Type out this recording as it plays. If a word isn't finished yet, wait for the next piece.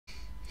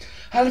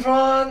Hello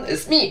everyone,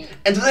 it's me,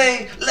 and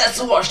today,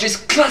 let's watch this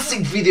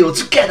classic video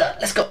together.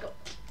 Let's go.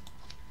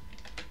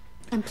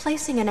 I'm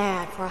placing an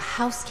ad for a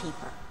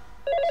housekeeper.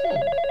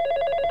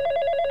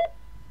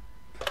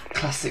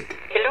 Classic.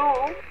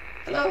 Hello?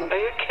 Hello. Are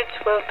your kids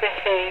well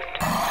behaved?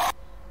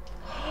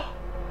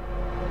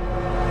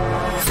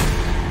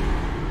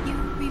 You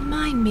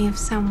remind me of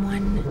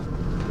someone.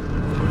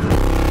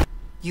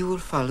 You will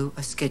follow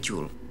a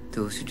schedule.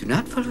 Those who do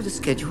not follow the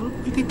schedule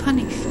will be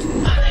punished.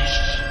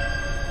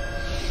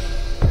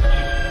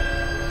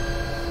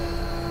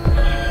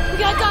 We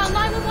gotta dial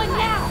 911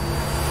 now!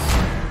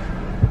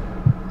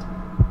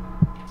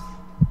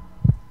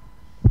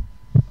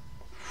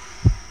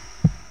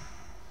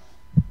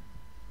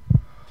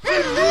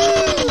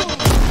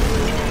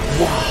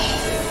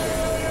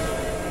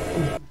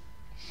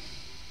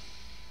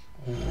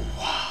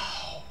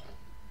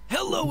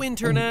 Hello,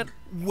 Internet.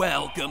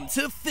 Welcome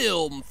to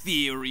Film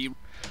Theory.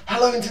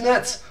 Hello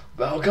Internet,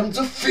 welcome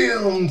to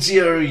Film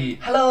Theory.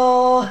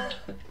 Hello.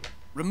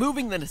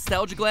 Removing the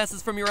nostalgia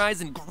glasses from your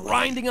eyes and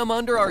grinding them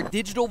under our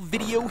digital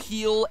video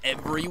heel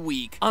every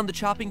week. On the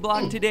chopping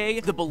block today,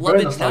 the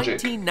beloved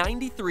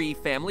 1993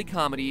 family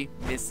comedy,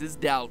 Mrs.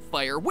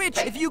 Doubtfire, which,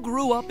 if you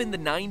grew up in the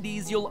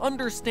 90s, you'll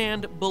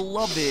understand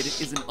beloved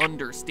is an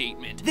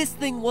understatement. This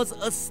thing was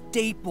a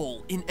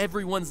staple in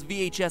everyone's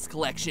VHS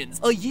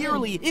collections, a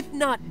yearly, if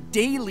not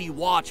daily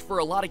watch for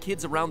a lot of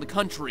kids around the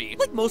country.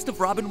 Like most of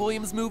Robin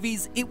Williams'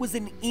 movies, it was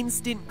an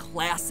instant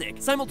classic,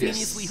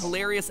 simultaneously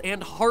hilarious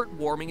and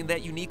heartwarming in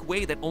that unique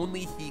way that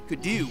only he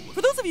could do.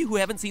 For those of you who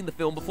haven't seen the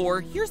film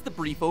before, here's the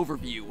brief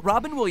overview.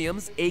 Robin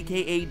Williams,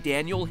 aka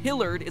Daniel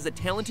Hillard, is a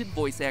talented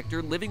voice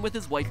actor living with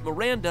his wife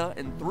Miranda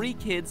and 3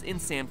 kids in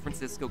San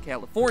Francisco,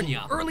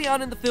 California. Early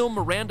on in the film,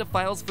 Miranda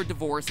files for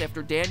divorce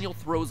after Daniel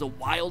throws a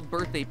wild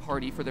birthday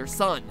party for their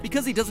son.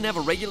 Because he doesn't have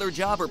a regular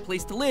job or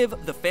place to live,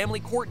 the family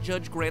court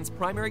judge grants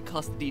primary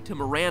custody to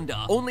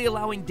Miranda, only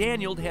allowing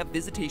Daniel to have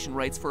visitation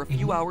rights for a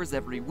few hours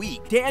every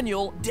week.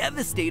 Daniel,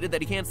 devastated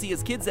that he can't see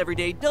his kids every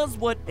day, does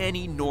what any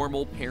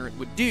normal parent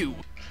would do.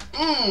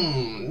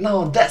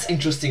 Now that's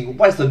interesting.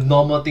 What is the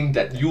normal thing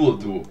that you will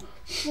do?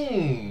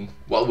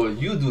 What will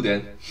you do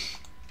then?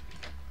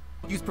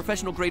 Use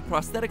professional grade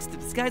prosthetics to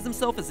disguise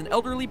himself as an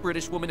elderly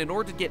British woman in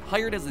order to get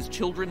hired as his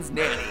children's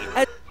nanny.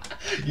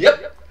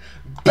 Yep.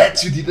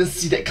 Bet you didn't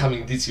see that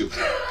coming, did you?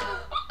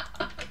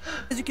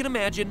 As you can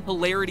imagine,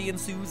 hilarity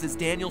ensues as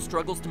Daniel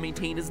struggles to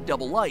maintain his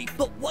double life.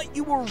 But what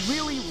you were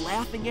really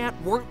laughing at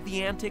weren't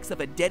the antics of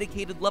a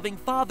dedicated, loving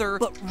father,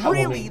 but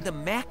really the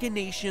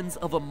machinations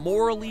of a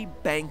morally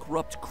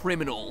bankrupt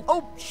criminal.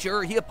 Oh,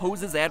 sure, he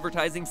opposes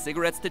advertising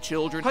cigarettes to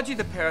children. Pudgy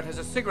the parrot has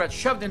a cigarette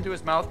shoved into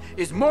his mouth,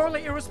 is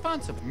morally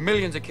irresponsible.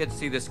 Millions of kids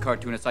see this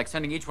cartoon. It's like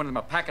sending each one of them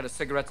a packet of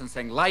cigarettes and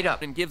saying, light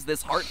up. And gives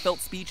this heartfelt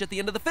speech at the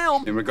end of the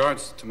film. In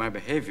regards to my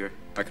behavior,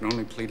 I can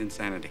only plead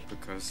insanity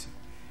because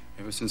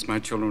ever since my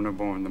children were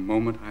born, the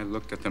moment I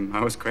looked at them,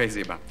 I was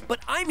crazy about them.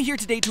 But I'm here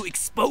today to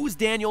expose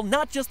Daniel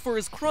not just for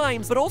his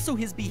crimes, but also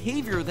his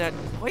behavior that,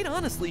 quite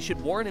honestly, should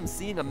warrant him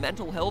seeing a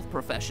mental health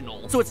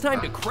professional. So it's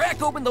time to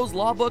crack open those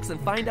law books and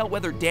find out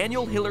whether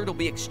Daniel Hillard will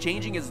be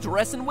exchanging his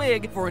dress and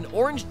wig for an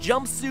orange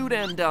jumpsuit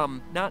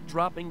and, not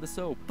dropping the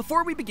soap.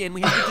 Before we begin,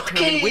 we have to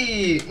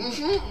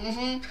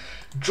determine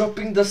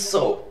Dropping the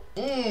soap.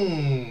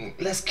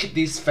 Let's keep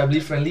this family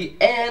friendly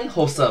and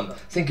wholesome.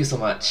 Thank you so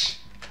much.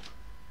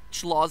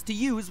 Laws to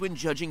use when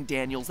judging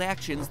Daniel's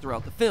actions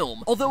throughout the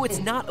film. Although it's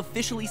not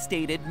officially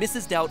stated,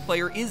 Mrs.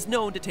 Doubtfire is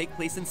known to take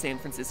place in San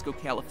Francisco,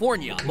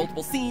 California.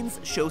 Multiple scenes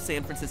show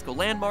San Francisco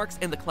landmarks,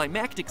 and the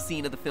climactic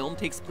scene of the film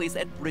takes place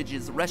at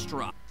Bridges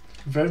Restaurant.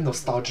 Very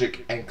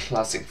nostalgic and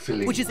classic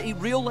feeling. Which is a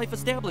real-life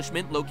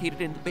establishment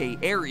located in the Bay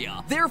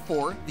Area.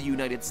 Therefore, the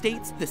United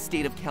States, the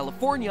state of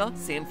California,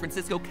 San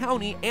Francisco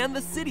County, and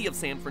the city of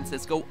San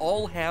Francisco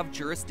all have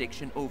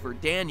jurisdiction over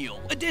Daniel.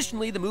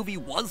 Additionally, the movie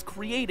was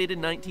created in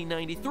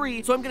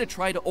 1993, so I'm going to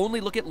try to only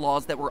look at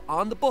laws that were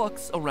on the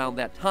books around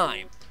that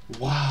time.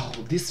 Wow,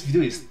 this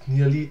video is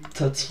nearly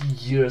 30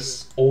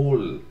 years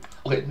old.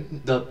 Okay,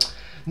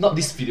 not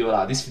this video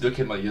lah, this video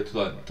came out in year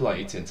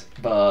 2018,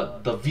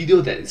 but the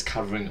video that is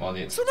covering on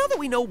it. So now that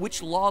we know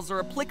which laws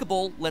are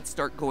applicable, let's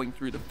start going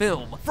through the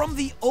film. From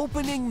the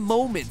opening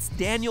moments,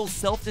 Daniel's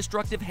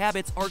self-destructive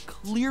habits are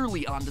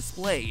clearly on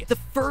display. The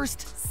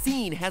first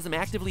scene has him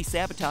actively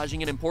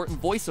sabotaging an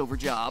important voiceover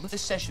job.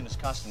 This session is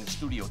costing the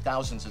studio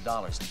thousands of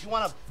dollars. If you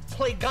want to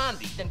play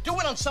Gandhi, then do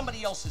it on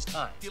somebody else's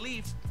time. If you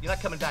leave, you're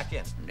not coming back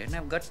in. Then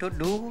I've got to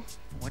do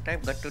what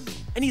I've got to do.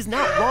 And he's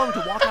not wrong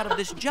to walk out of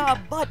this job,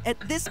 but at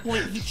this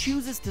point, he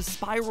chooses to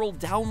spiral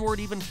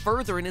downward even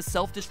further in his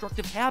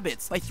self-destructive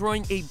habits by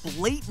throwing a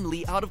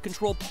blatantly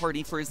out-of-control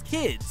party for his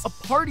kids. A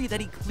party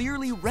that he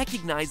clearly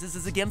recognizes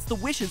is against the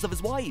wishes of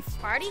his wife.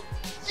 Party?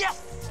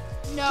 Yes!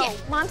 No. Yeah,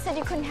 Mom said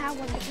you couldn't have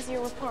one because of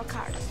your report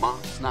card.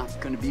 Mom's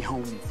not gonna be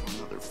home for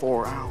another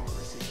 4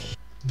 hours.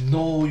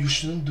 No, you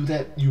shouldn't do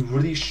that. You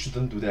really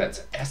shouldn't do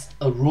that. As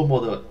a role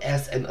model,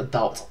 as an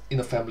adult in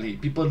a family,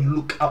 people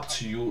look up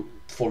to you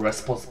for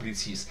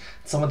responsibilities,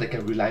 someone they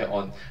can rely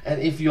on.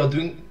 And if you are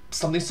doing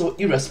something so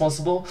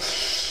irresponsible,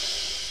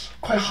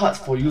 quite quite hard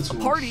for you to. A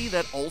party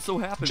that also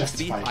happens to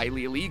be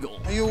highly illegal.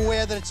 Are you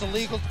aware that it's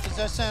illegal to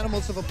possess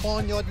animals of a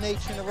barnyard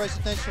nature in a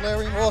residential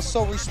area? We're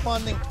also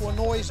responding to a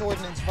noise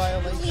ordinance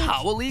violation.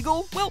 How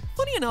illegal? Well,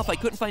 funny enough, I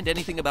couldn't find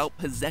anything about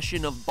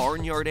possession of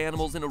barnyard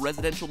animals in a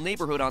residential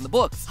neighborhood on the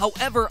books.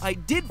 However, I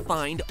did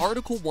find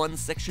Article 1,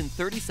 Section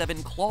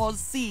 37, Clause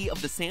C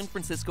of the San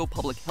Francisco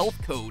Public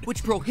Health Code,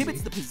 which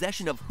prohibits the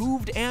possession of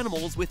hooved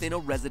animals within a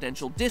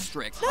residential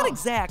district. Not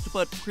exact,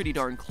 but pretty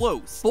darn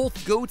close.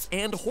 Both goats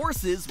and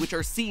horses, which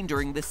are seen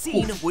during the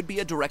scene, would be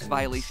a direct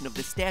violation of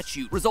this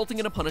statute, resulting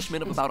in a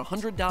punishment of about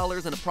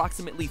 $100 and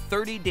approximately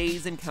 30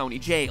 days in county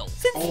jail.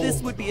 Since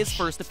this would be his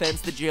first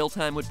offense, the jail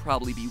time would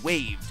probably be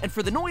waived. And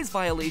for the noise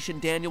violation,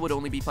 Daniel would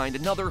only be fined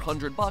another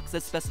 $100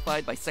 as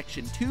specified by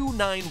Section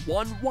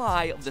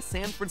 291Y of the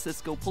San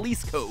Francisco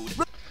Police Code.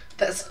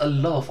 That's a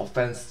lot of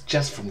offense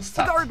just from the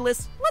start.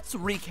 Regardless, let's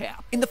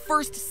recap. In the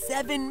first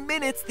 7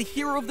 minutes, the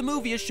hero of the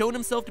movie has shown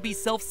himself to be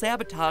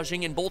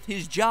self-sabotaging in both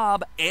his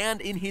job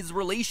and in his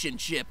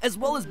relationship, as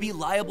well as be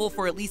liable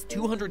for at least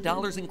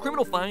 $200 in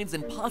criminal fines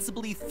and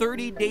possibly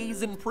 30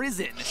 days in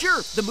prison.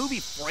 Sure, the movie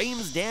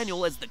frames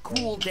Daniel as the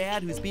cool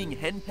dad who's being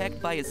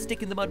henpecked by his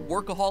stick-in-the-mud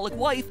workaholic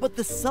wife, but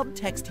the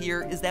subtext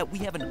here is that we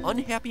have an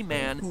unhappy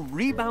man who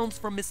rebounds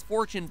from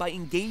misfortune by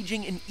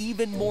engaging in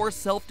even more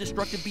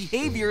self-destructive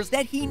behaviors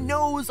that he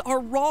knows are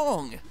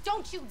wrong.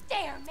 Don't you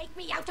dare make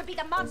me out to be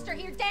the monster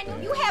here, Daniel.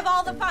 You have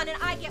all the fun and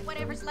I get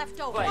whatever's left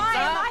over. Why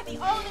am I the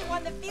only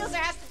one that feels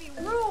there has to be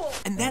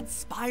rules? And that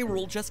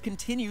spiral just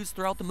continues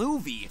throughout the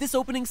movie. This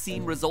opening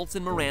scene results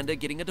in Miranda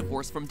getting a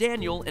divorce from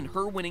Daniel and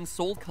her winning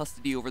sole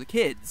custody over the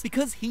kids.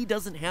 Because he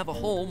doesn't have a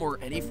home or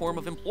any form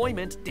of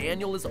employment,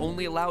 Daniel is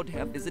only allowed to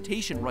have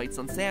visitation rights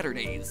on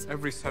Saturdays.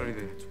 Every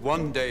Saturday, it's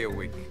 1 day a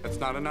week. That's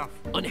not enough.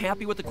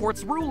 Unhappy with the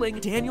court's ruling,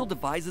 Daniel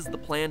devises the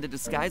plan to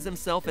disguise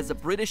himself as a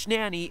British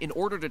nanny in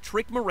order to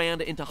trick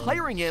Miranda into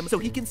hiring him so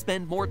he can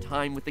spend more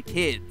time with the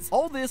kids.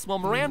 All this while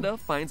Miranda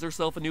finds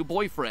herself a new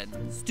boyfriend,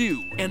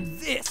 Stu. And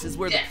this is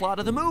where the plot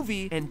of the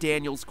movie and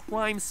Daniel's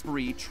crime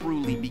spree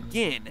truly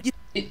begin.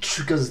 It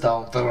trickles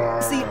down.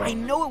 See, I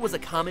know it was a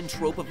common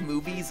trope of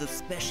movies,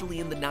 especially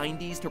in the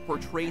 90s, to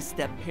portray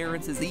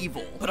step-parents as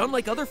evil. But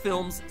unlike other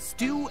films,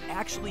 Stu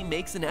actually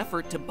makes an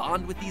effort to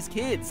bond with these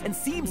kids and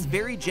seems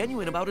very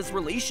genuine about his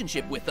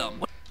relationship with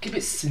them. Keep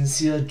it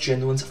sincere,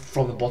 genuine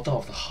from the bottom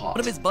of the heart.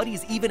 One of his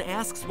buddies even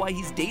asks why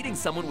he's dating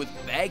someone with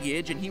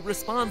baggage, and he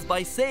responds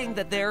by saying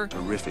that they're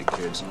horrific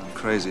kids. I'm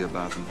crazy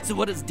about them. So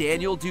what does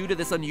Daniel do to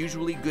this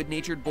unusually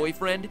good-natured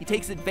boyfriend? He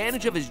takes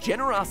advantage of his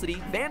generosity,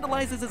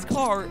 vandalizes his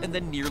car, and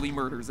then nearly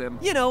murders him.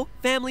 You know,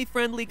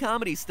 family-friendly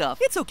comedy stuff.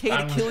 It's okay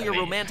to kill your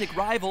romantic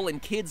rival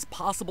and kid's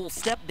possible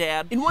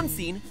stepdad. In one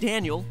scene,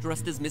 Daniel,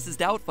 dressed as Mrs.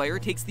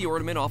 Doubtfire, takes the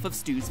ornament off of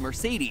Stu's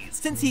Mercedes.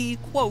 Since he,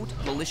 quote,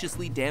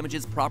 maliciously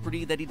damages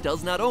property that he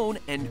does not own,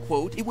 end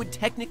quote, it would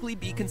technically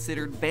be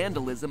considered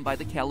vandalism by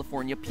the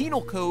California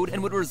Penal Code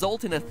and would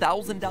result in a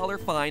 $1,000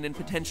 fine and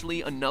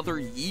potentially another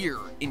year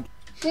in.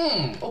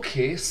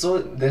 Okay, so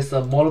there's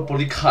a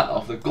Monopoly card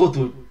of the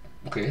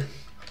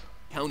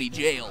county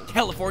jail.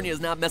 California is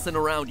not messing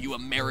around, you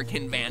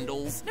American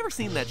vandals. Never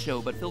seen that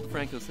show, but Phil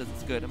DeFranco says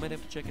it's good. I might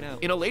have to check it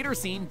out. In a later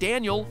scene,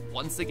 Daniel,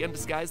 once again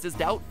disguised as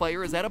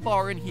Doubtfire, is at a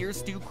bar and hears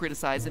Stu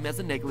criticize him as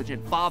a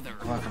negligent father.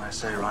 What can I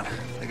say, Ron?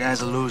 The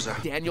guy's a loser.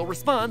 Daniel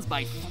responds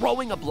by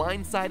throwing a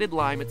blindsided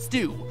lime at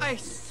Stu. I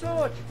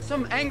saw it.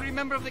 Some angry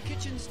member of the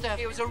kitchen staff.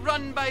 It was a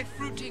run by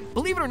fruiting.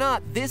 Believe it or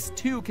not, this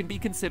too can be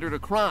considered a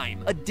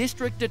crime. A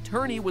district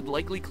attorney would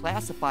likely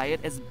classify it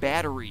as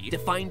battery,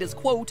 defined as,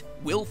 quote,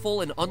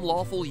 willful and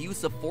unlawful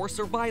use of force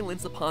or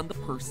violence upon the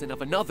person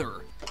of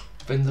another.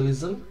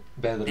 Vandalism?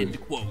 Battery. End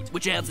quote.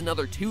 Which adds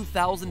another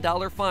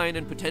 $2,000 fine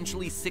and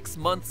potentially 6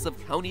 months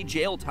of county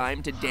jail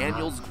time to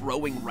Daniel's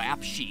growing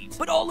rap sheet.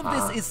 But all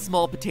of this is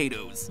small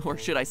potatoes. Or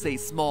should I say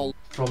small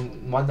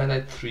from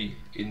 1993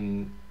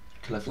 in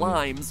California.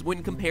 Limes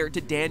when compared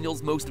to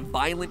Daniel's most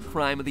violent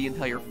crime of the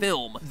entire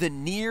film, the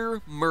near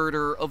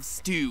murder of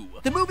Stu.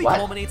 The movie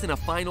culminates in a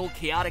final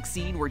chaotic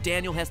scene where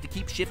Daniel has to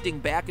keep shifting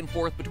back and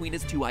forth between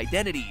his two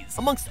identities.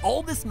 Amongst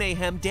all this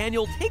mayhem,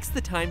 Daniel takes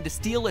the time to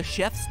steal a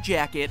chef's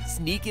jacket,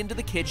 sneak into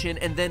the kitchen,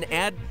 and then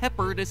add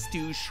pepper to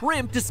Stu's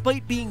shrimp,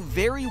 despite being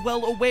very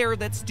well aware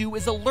that Stu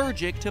is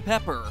allergic to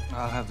pepper.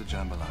 I'll have the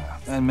jambalaya.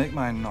 And make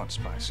mine not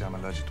spicy. I'm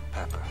allergic to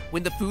pepper.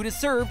 When the food is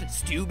served,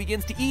 Stu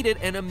begins to eat it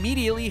and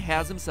immediately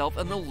has himself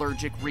an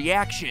allergic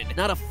reaction.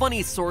 Not a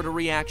funny sort of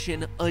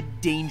reaction, a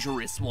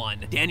dangerous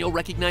one. Daniel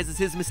recognizes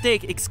his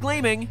mistake,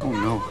 exclaiming, "Oh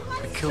no,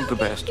 I killed the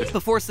bastard,"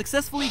 before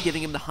successfully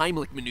giving him the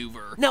Heimlich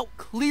maneuver. Now,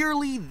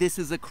 clearly this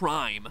is a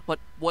crime, but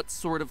what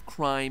sort of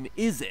crime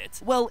is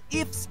it? Well,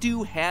 if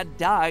Stu had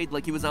died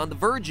like he was on the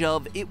verge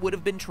of, it would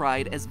have been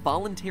tried as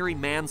voluntary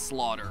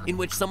manslaughter, in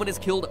which someone is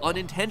killed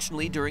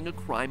unintentionally during a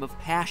crime of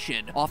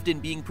passion, often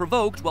being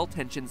provoked while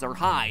tensions are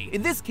high.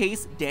 In this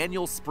case,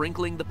 Daniel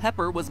sprinkling the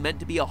pepper was meant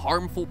to be a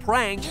harmful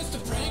prank. Just a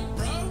prank,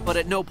 bro. But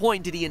at no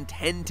point did he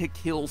intend to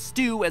kill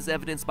Stu, as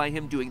evidenced by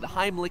him doing the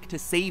Heimlich to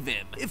save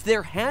him. If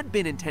there had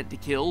been intent to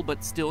kill,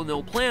 but still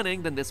no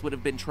planning, then this would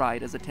have been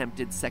tried as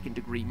attempted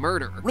second-degree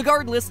murder.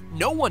 Regardless,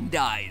 no one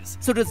dies.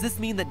 So does this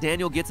mean that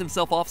Daniel gets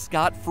himself off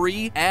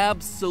scot-free?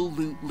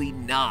 Absolutely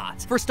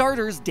not. For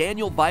starters,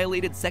 Daniel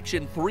violated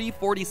Section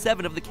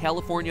 347 of the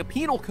California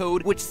Penal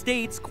Code, which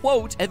states,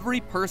 quote,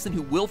 "Every person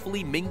who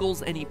willfully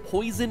mingles any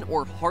poison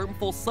or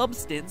harmful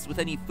substance with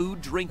any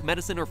food, drink,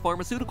 medicine, or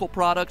pharmaceutical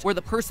product where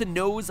the person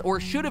knows or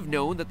should have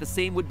known that the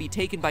same would be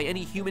taken by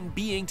any human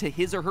being to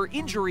his or her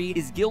injury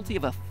is guilty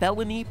of a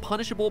felony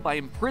punishable by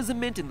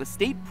imprisonment in the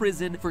state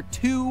prison for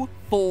 2,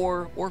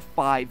 4, or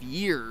 5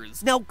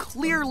 years. Now,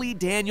 clearly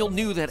Daniel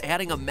knew that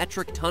adding a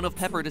metric ton of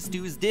pepper to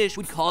Stu's dish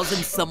would cause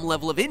him some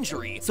level of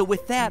injury, so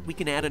with that, we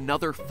can add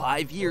another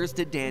 5 years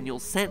to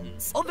Daniel's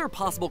sentence. Other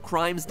possible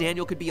crimes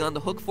Daniel could be on the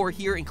hook for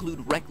here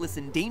include reckless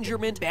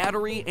endangerment,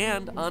 battery,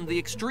 and, on the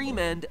extreme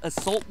end,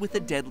 assault with a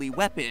deadly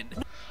weapon.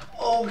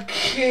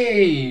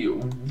 Okay,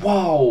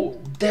 wow,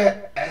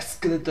 that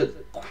escalated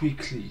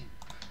quickly.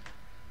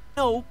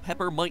 No,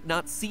 pepper might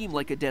not seem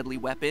like a deadly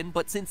weapon,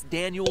 but since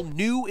Daniel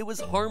knew it was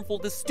harmful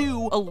to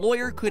Stu, a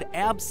lawyer could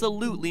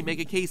absolutely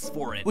make a case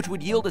for it, which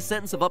would yield a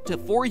sentence of up to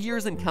 4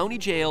 years in county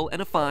jail and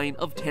a fine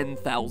of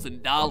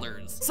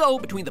 $10,000. So,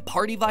 between the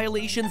party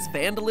violations,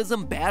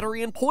 vandalism,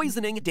 battery, and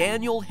poisoning,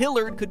 Daniel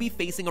Hillard could be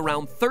facing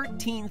around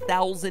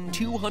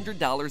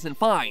 $13,200 in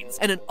fines,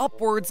 and an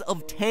upwards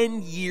of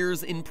 10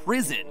 years in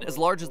prison. As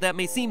large as that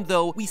may seem,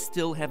 though, we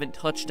still haven't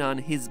touched on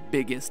his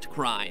biggest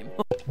crime.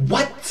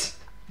 What?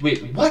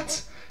 Wait,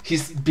 what?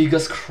 His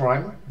biggest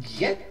crime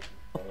yet?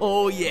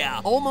 Oh yeah,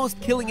 almost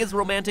killing his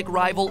romantic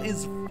rival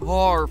is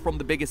far from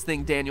the biggest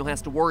thing Daniel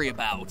has to worry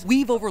about.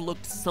 We've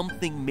overlooked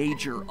something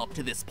major up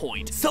to this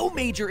point. So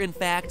major, in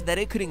fact, that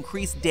it could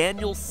increase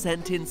Daniel's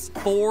sentence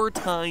 4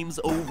 times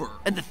over.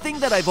 And the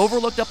thing that I've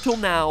overlooked up till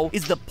now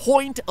is the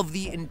point of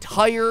the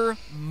entire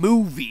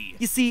movie.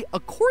 You see,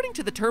 according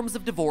to the terms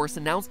of divorce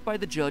announced by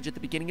the judge at the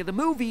beginning of the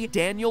movie,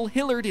 Daniel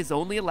Hillard is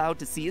only allowed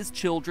to see his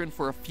children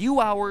for a few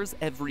hours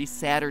every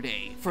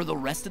Saturday. For the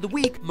rest of the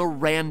week,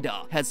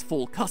 Miranda has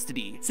full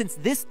custody. Since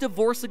this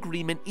divorce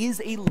agreement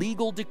is a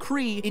legal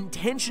decree,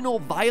 intentional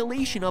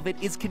violation of it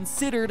is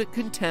considered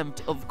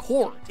contempt of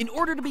court. In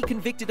order to be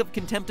convicted of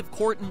contempt of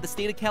court in the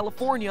state of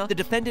California, the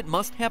defendant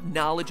must have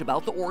knowledge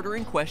about the order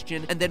in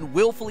question and then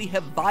willfully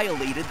have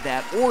violated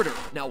that order.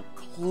 Now,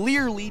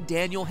 clearly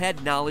Daniel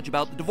had knowledge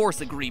about the divorce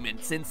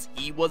agreement since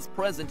he was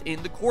present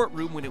in the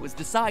courtroom when it was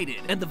decided,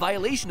 and the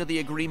violation of the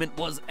agreement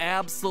was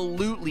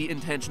absolutely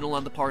intentional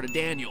on the part of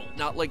Daniel.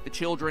 Not like the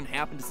children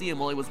happened to see him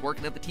while he was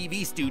working at the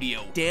TV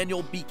studio. Daniel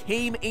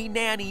became a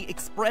nanny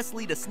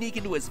expressly to sneak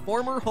into his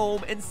former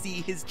home and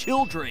see his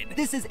children.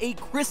 This is a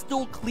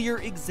crystal clear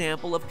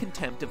example of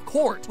contempt of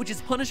court, which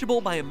is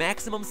punishable by a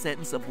maximum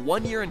sentence of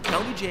 1 year in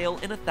county jail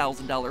and a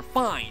 $1,000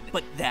 fine.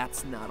 But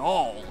that's not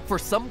all. For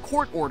some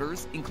court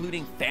orders,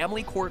 including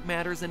family court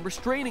matters and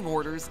restraining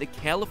orders, the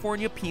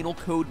California Penal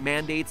Code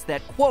mandates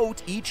that,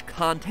 quote, each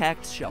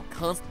contact shall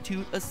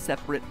constitute a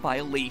separate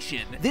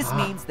violation. This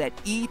means that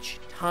each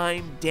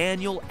time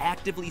Daniel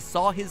actively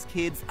saw his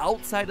kids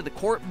outside of the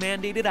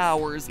court-mandated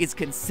hours is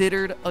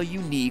considered a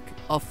unique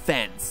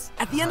offense.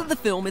 At the end of the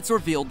film, it's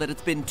revealed that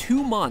it's been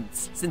 2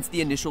 months since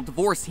the initial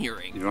divorce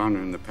hearing. Your Honor,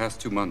 in the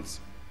past 2 months,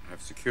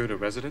 I've secured a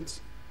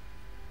residence.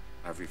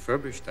 I've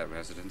refurbished that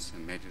residence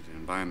and made it an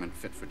environment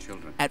fit for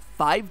children. At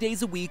 5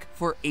 days a week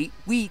for 8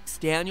 weeks,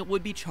 Daniel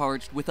would be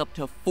charged with up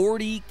to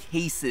 40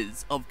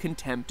 cases of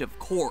contempt of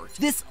court.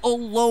 This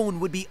alone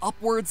would be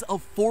upwards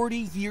of 40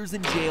 years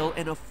in jail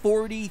and a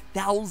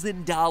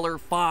 $40,000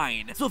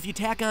 fine. So if you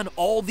tack on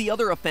all the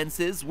other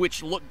offenses,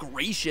 which look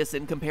gracious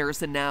in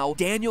comparison now,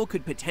 Daniel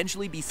could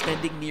potentially be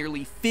spending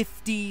nearly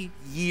 50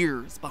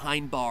 years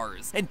behind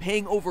bars and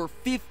paying over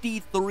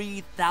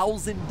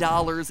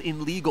 $53,000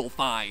 in legal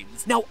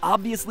fines. Now,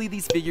 obviously,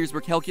 these figures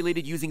were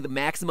calculated using the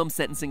maximum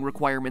sentencing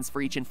requirements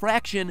for each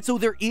infraction, so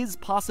there is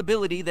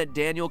possibility that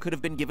Daniel could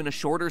have been given a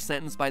shorter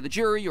sentence by the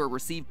jury or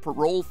received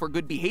parole for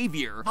good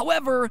behavior.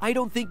 However, I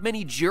don't think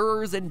many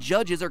jurors and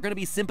judges are going to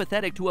be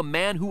sympathetic to a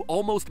man who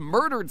almost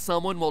murdered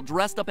someone while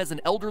dressed up as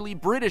an elderly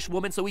British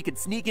woman so he could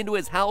sneak into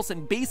his house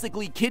and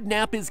basically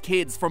kidnap his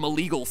kids from a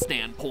legal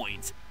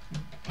standpoint.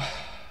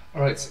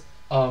 Alright,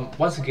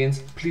 once again,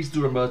 please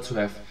do remember to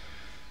have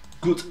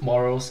good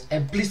morals,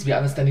 and please be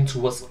understanding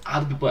towards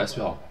other people as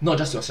well, not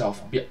just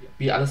yourself.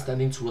 Be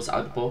understanding towards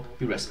other people,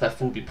 be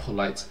respectful, be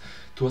polite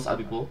towards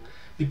other people.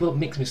 People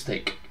make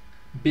mistakes,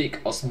 big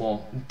or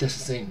small, that's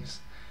the things.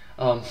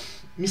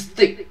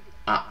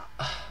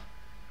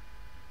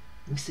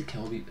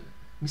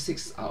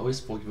 Mistakes are always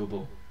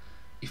forgivable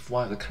if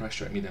one of the correct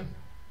should admit them.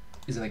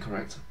 Isn't that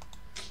correct?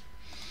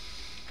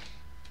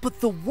 But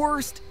the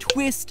worst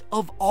twist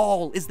of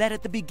all is that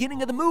at the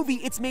beginning of the movie,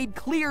 it's made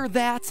clear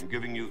that I'm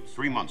giving you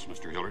 3 months,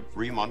 Mr. Hillard.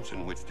 3 months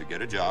in which to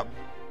get a job,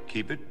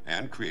 keep it,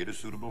 and create a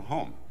suitable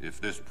home.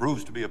 If this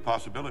proves to be a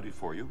possibility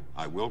for you,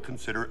 I will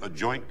consider a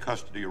joint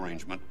custody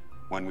arrangement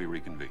when we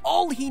reconvene.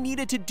 All he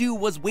needed to do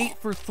was wait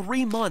for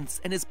 3 months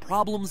and his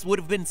problems would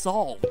have been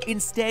solved.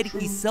 Instead,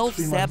 he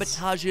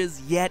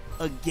self-sabotages yet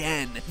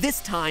again,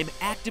 this time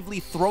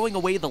actively throwing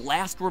away the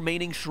last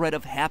remaining shred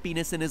of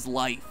happiness in his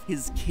life,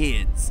 his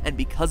kids. And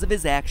because of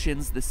his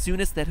actions, the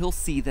soonest that he'll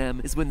see them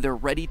is when they're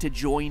ready to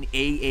join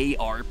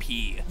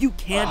AARP. You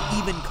can't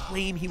even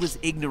claim he was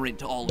ignorant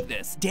to all of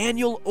this.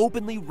 Daniel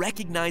openly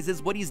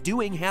recognizes what he's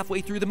doing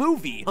halfway through the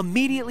movie.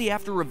 Immediately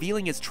after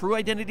revealing his true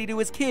identity to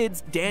his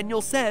kids,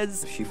 Daniel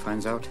says, If she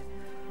finds out,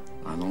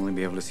 I'll only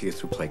be able to see it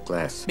through plate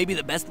glass. maybe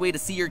the best way to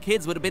see your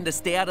kids would have been to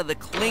stay out of the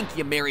clink,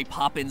 you Mary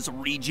Poppins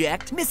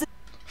reject.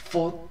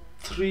 For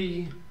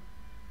 3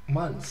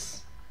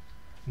 months.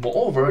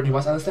 Moreover, you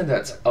must understand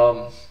that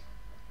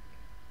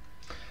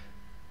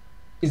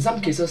in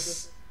some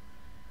cases,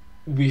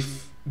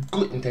 with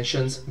good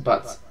intentions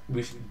but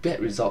with bad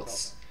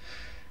results,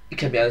 it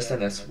can be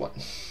understood as what?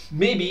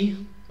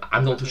 Maybe,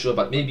 I'm not too sure,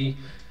 but maybe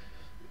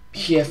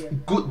he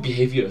have good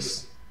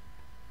behaviors.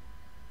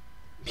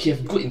 He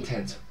have good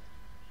intent.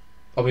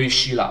 Or maybe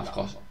she lah, of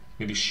course.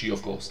 Maybe she,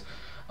 of course.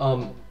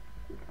 And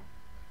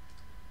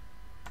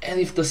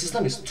if the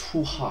system is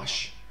too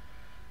harsh,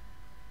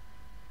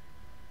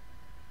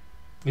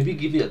 maybe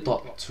give it a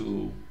thought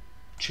to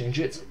change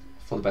it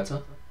for the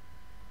better.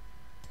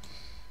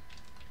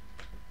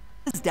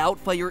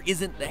 Doubtfire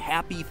isn't the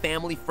happy,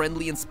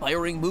 family-friendly,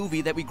 inspiring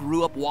movie that we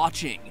grew up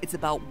watching. It's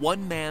about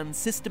one man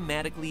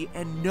systematically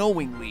and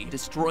knowingly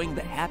destroying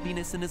the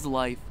happiness in his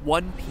life,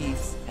 one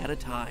piece at a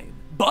time.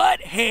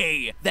 But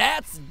hey,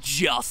 that's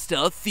just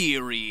a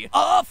theory.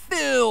 A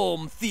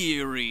film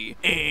theory.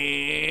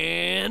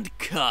 And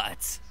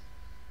cut.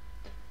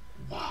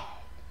 Wow.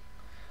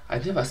 I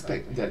didn't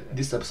expect that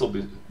this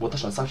episode will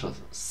touch on such a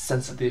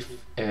sensitive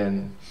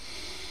and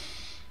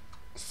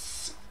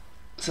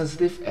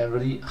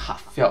really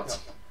heartfelt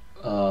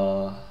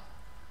thought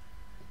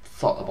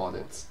about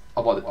it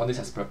on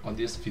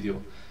this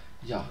video.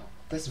 Yeah,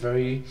 that's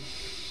very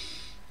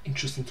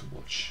interesting to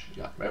watch.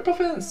 Yeah, Mary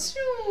Poppins.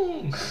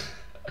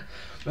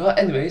 Well,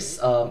 anyways,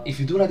 if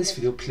you do like this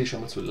video, please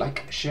remember to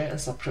like, share and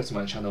subscribe to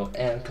my channel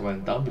and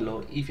comment down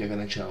below if you have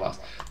any channel of us.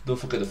 Don't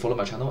forget to follow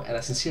my channel, and I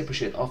sincerely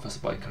appreciate all of your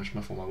support and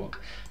encouragement for my work.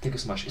 Thank you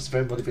so much. It's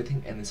very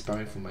motivating and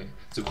inspiring for me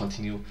to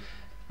continue.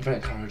 Very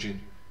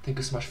encouraging. Thank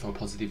you so much for your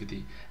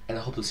positivity, and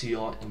I hope to see you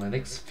all in my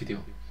next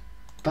video.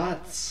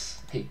 But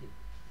hey,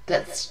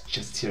 that's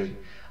just theory,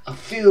 a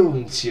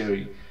film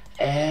theory,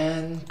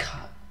 and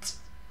cut.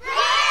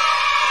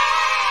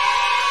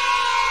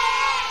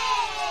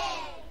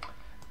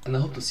 And I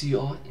hope to see you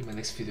all in my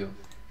next video.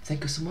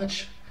 Thank you so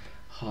much.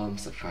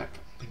 Subscribe.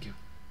 Thank you.